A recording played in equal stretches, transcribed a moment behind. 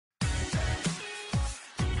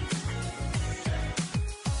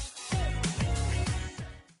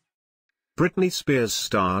Britney Spears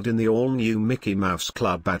starred in the all-new Mickey Mouse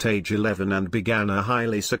Club at age 11 and began a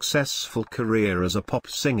highly successful career as a pop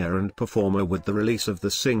singer and performer with the release of the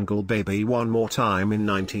single Baby One More Time in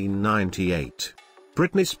 1998.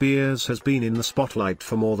 Britney Spears has been in the spotlight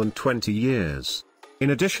for more than 20 years. In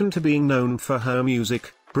addition to being known for her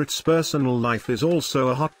music, Brit's personal life is also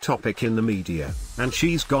a hot topic in the media, and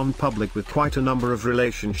she's gone public with quite a number of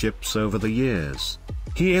relationships over the years.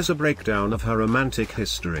 Here's a breakdown of her romantic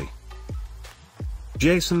history.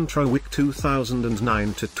 Jason Trowick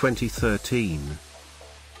 2009 to 2013.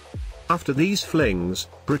 After these flings,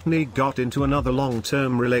 Britney got into another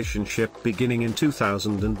long-term relationship beginning in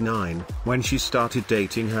 2009, when she started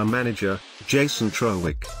dating her manager, Jason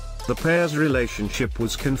Trowick. The pair's relationship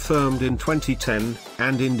was confirmed in 2010,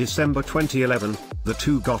 and in December 2011, the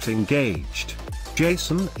two got engaged.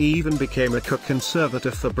 Jason even became a co-conservator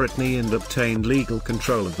for Britney and obtained legal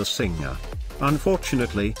control of the singer.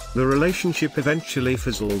 Unfortunately, the relationship eventually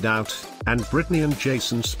fizzled out, and Britney and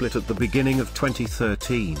Jason split at the beginning of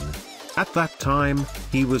 2013. At that time,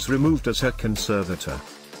 he was removed as her conservator.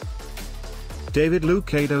 David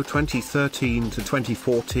Lucado 2013 to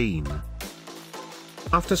 2014.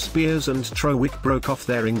 After Spears and Trowick broke off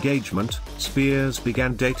their engagement, Spears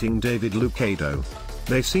began dating David Lucado.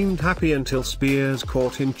 They seemed happy until Spears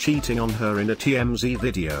caught him cheating on her in a TMZ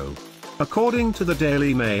video. According to the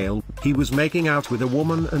Daily Mail, he was making out with a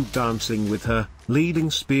woman and dancing with her,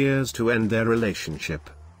 leading Spears to end their relationship.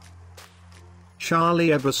 Charlie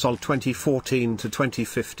Ebersol 2014 to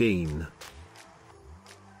 2015.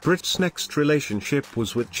 Brit's next relationship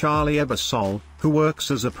was with Charlie Ebersol, who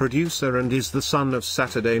works as a producer and is the son of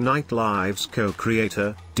Saturday Night Live's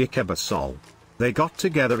co-creator, Dick Ebersol. They got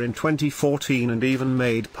together in 2014 and even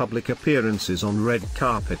made public appearances on red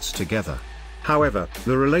carpets together. However,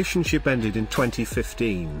 the relationship ended in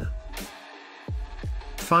 2015.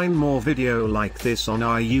 Find more video like this on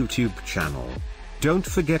our YouTube channel. Don't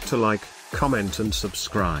forget to like, comment and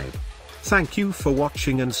subscribe. Thank you for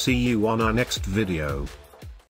watching and see you on our next video.